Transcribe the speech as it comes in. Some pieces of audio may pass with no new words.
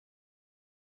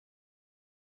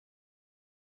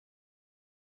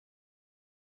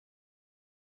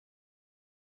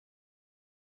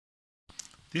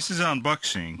This is an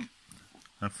unboxing.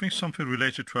 I think something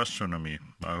related to astronomy,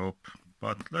 I hope.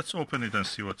 But let's open it and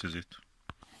see what is it.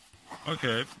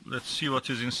 Okay, let's see what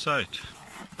is inside.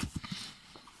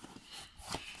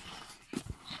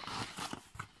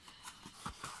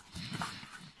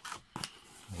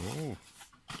 Oh.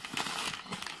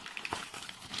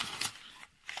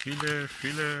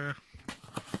 Filler.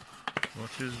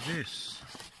 What is this?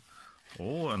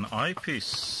 Oh, an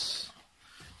eyepiece.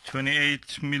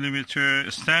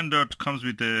 28mm standard comes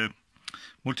with the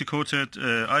multi-coated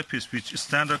eyepiece, which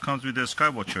standard comes with the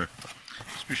Skywatcher,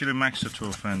 especially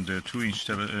Maxvision and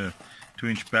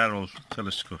 2-inch barrel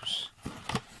telescopes.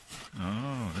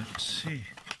 Oh, let's see.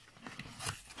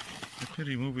 Let me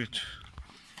remove it.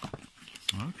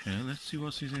 Okay, let's see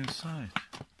what is inside.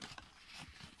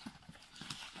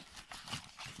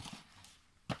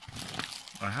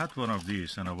 I had one of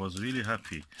these and I was really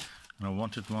happy, and I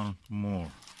wanted one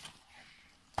more.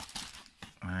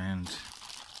 And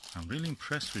I'm really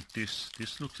impressed with this.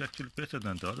 This looks actually better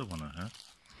than the other one I had.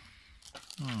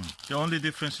 The only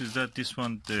difference is that this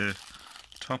one, the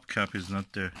top cap is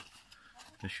not there.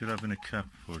 There should have been a cap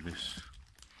for this.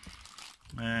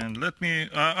 And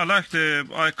I like the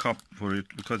eye cup for it,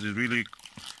 because it really,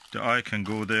 the eye can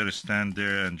go there, stand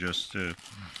there, and just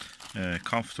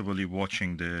comfortably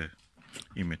watching the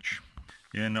image.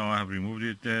 Yeah, no, I have removed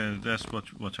it. That's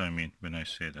what I mean when I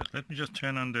say that. Let me just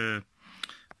turn on the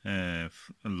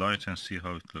light and see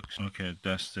how it looks. Okay,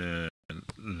 that's the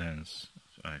lens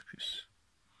eyepiece.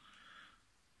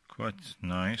 Quite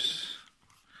nice.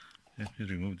 Let me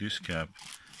remove this cap.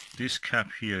 This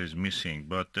cap here is missing,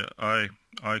 but the eye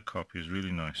cup is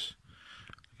really nice.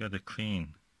 Look at the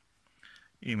clean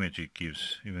image it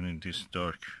gives, even in this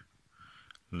dark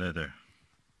leather.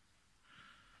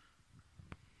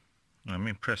 I'm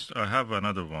impressed. I have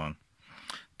another one.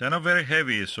 They're not very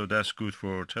heavy, so that's good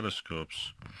for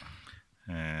telescopes,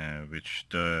 which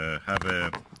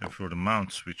have for the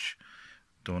mounts which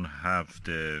don't have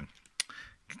the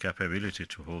capability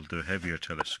to hold the heavier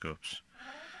telescopes.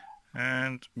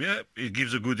 And yeah, it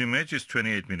gives a good image. It's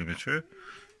 28mm. It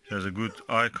has a good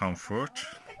eye comfort,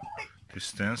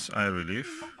 distance, eye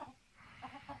relief.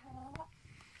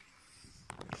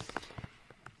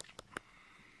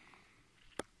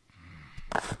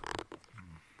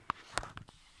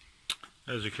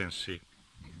 As you can see,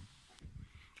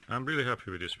 I'm really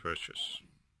happy with this purchase.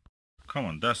 Come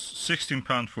on, that's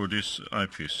 £16 for this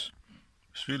eyepiece.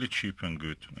 It's really cheap and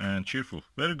good and cheerful.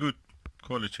 Very good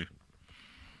quality.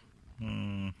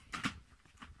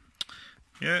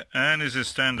 Yeah, and it's a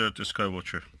standard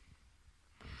Skywatcher.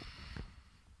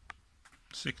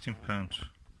 £16.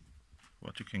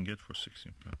 What you can get for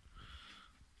 £16.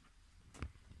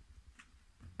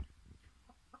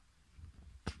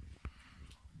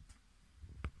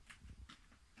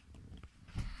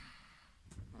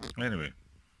 Anyway,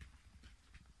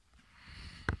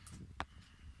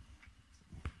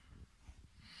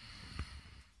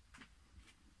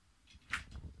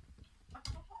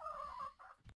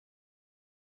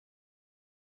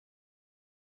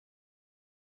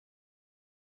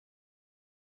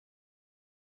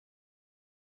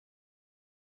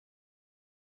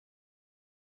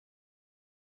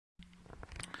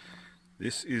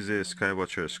 this is a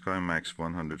Skywatcher SkyMax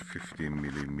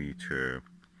 150mm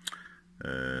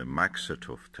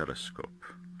Maxvision telescope.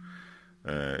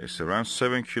 It's around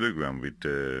 7 kg with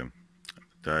the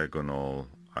diagonal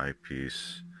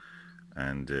eyepiece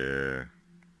and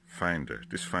finder.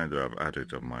 This finder I've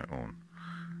added on my own,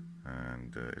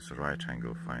 and it's a right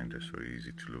angle finder, so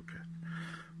easy to look at.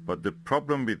 But the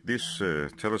problem with this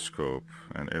telescope,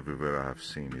 and everywhere I have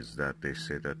seen, is that they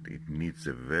say that it needs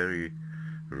a very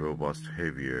robust,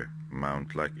 heavier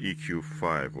mount like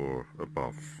EQ5 or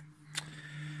above.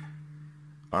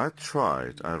 I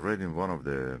read in one of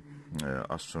the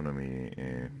astronomy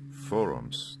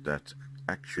forums that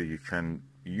actually you can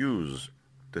use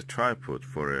the tripod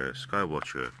for a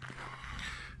Skywatcher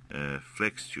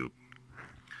flex tube,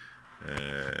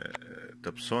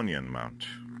 Dobsonian mount.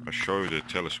 I'll show you the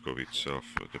telescope itself,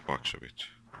 the box of it,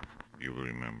 you will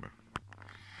remember.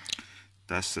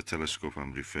 That's the telescope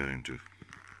I'm referring to,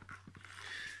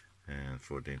 and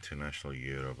for the International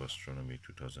Year of Astronomy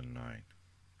 2009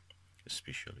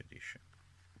 special edition.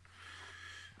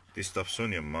 This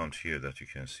Dobsonian mount here that you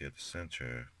can see at the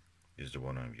center is the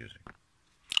one I'm using.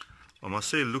 I must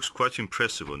say it looks quite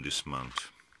impressive on this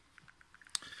mount,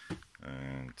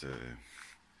 and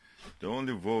the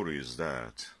only worry is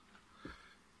that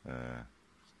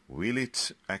will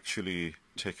it actually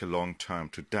take a long time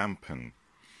to dampen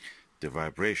the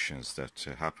vibrations that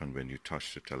happen when you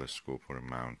touch the telescope or a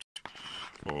mount,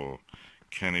 or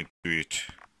can it do it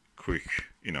quick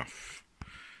enough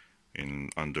in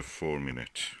under 4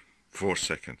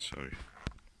 seconds, sorry.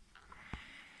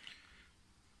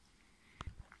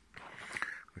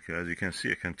 Okay, as you can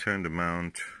see, I can turn the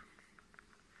mount,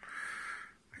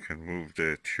 I can move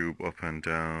the tube up and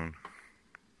down.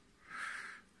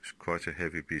 It's quite a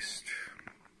heavy beast.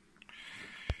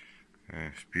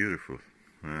 It's beautiful,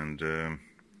 and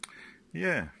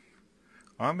yeah,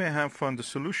 I may have found the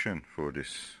solution for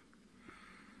this,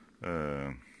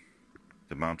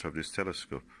 the mount of this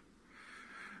telescope.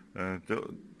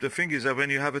 The thing is that when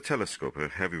you have a telescope, a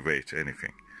heavy weight,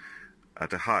 anything,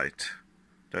 at a height,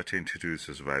 that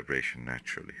introduces vibration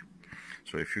naturally.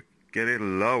 So if you get it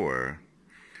lower,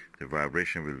 the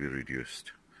vibration will be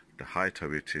reduced. The height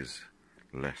of it is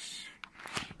less.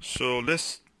 So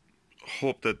let's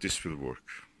hope that this will work.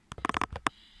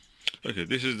 Okay,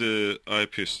 this is the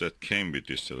eyepiece that came with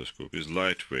this telescope. It's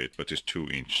lightweight, but it's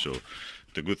 2-inch. So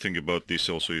the good thing about this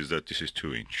also is that this is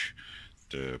 2-inch,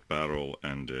 the barrel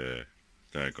and the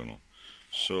diagonal.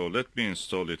 So let me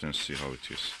install it and see how it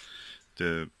is.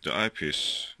 The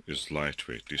eyepiece is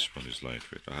lightweight. This one is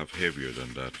lightweight. I have heavier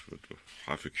than that, with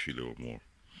half a kilo or more.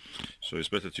 So it's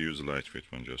better to use a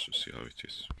lightweight one just to see how it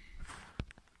is.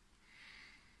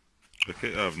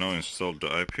 Okay, I've now installed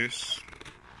the eyepiece,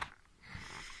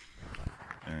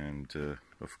 and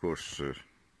of course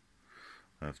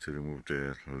I have to remove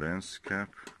the lens cap,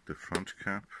 the front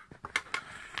cap.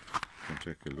 You can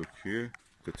take a look here.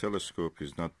 The telescope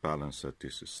is not balanced at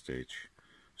this stage,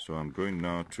 so I'm going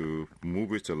now to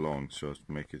move it along so as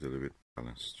to make it a little bit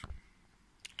balanced.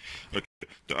 Okay,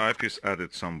 the eyepiece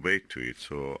added some weight to it,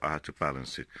 so I had to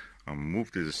balance it. I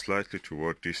moved it slightly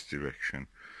toward this direction,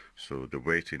 so the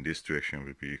weight in this direction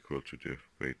will be equal to the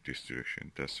weight this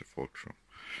direction. That's the fulcrum,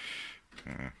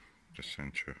 the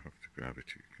center of the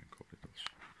gravity, you can call it also.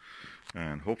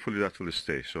 And hopefully that will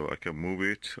stay, so I can move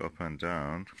it up and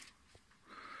down,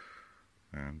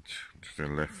 and to the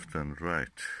left and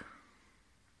right.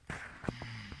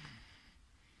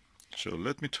 So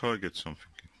let me target something.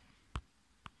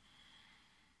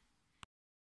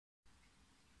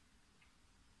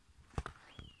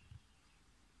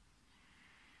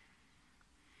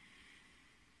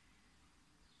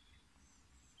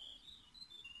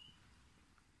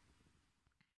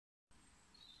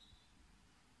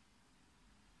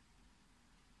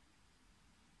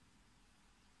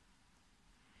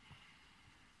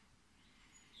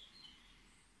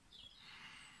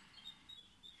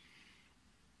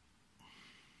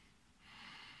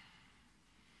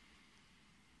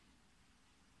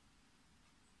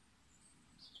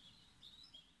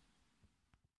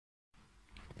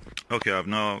 Okay, I've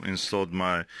now installed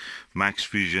my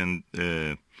Maxvision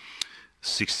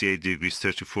 68 degrees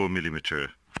 34 millimeter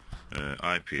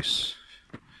eyepiece.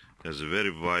 There's a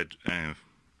very wide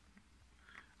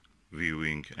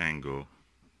viewing angle.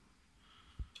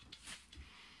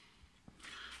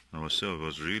 I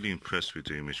was really impressed with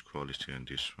the image quality on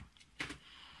this one.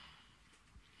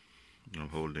 I'm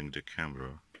holding the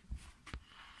camera.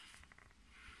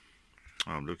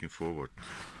 I'm looking forward.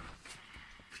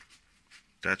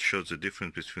 That shows the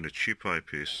difference between a cheap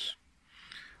eyepiece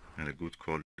and a good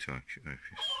quality eyepiece.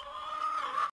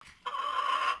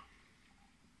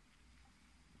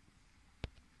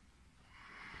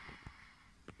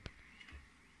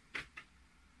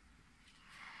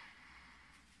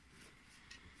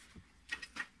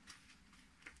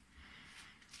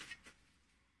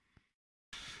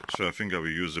 So I think I will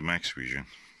use the Maxvision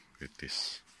with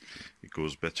this. It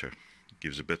goes better, it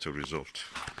gives a better result.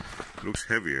 Looks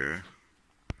heavier,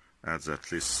 adds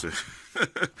at least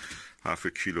half a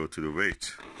kilo to the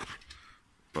weight,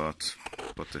 but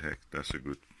what the heck, that's a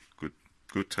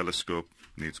good telescope,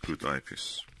 needs good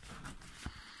eyepiece.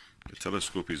 The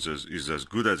telescope is as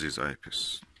good as its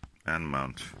eyepiece and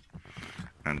mount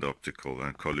and optical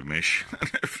and collimation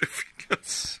and everything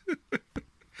else.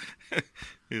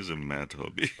 It's a mad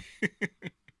hobby.